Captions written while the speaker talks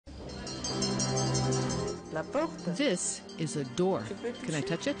This is a door. Can I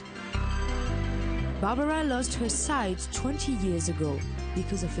touch it? Barbara lost her sight 20 years ago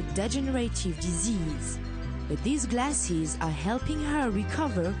because of a degenerative disease. But these glasses are helping her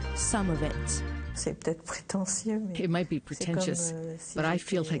recover some of it. It might be pretentious, but I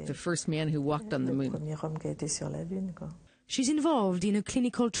feel like the first man who walked on the moon. She's involved in a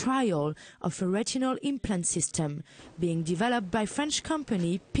clinical trial of a retinal implant system being developed by French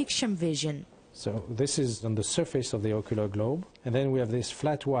company Pixam Vision. So this is on the surface of the ocular globe, and then we have this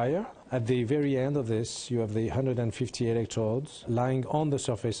flat wire. At the very end of this, you have the 150 electrodes lying on the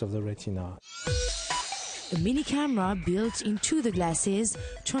surface of the retina. A mini camera built into the glasses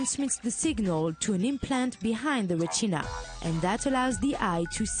transmits the signal to an implant behind the retina, and that allows the eye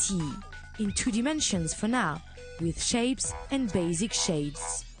to see in 2 dimensions for now, with shapes and basic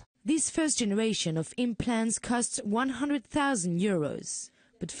shades. This first generation of implants costs 100,000 euros.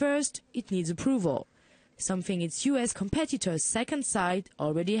 But first, it needs approval, something its U.S. competitor's second sight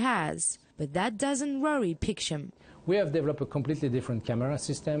already has. But that doesn't worry Pixam. We have developed a completely different camera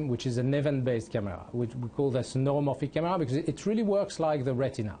system, which is an event-based camera, which we call this neuromorphic camera, because it really works like the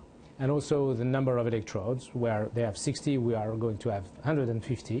retina. And also the number of electrodes, where they have 60, we are going to have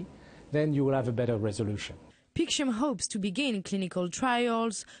 150. Then you will have a better resolution. Pixam hopes to begin clinical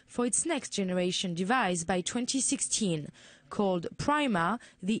trials for its next generation device by 2016. Called Prima,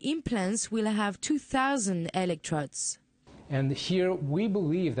 the implants will have 2,000 electrodes. And here we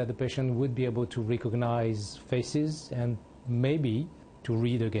believe that the patient would be able to recognize faces and maybe to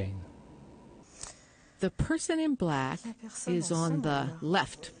read again. The person in black is on the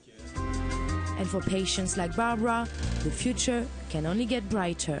left. And for patients like Barbara, the future can only get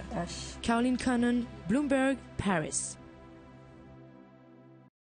brighter. Connan, Bloomberg, Paris.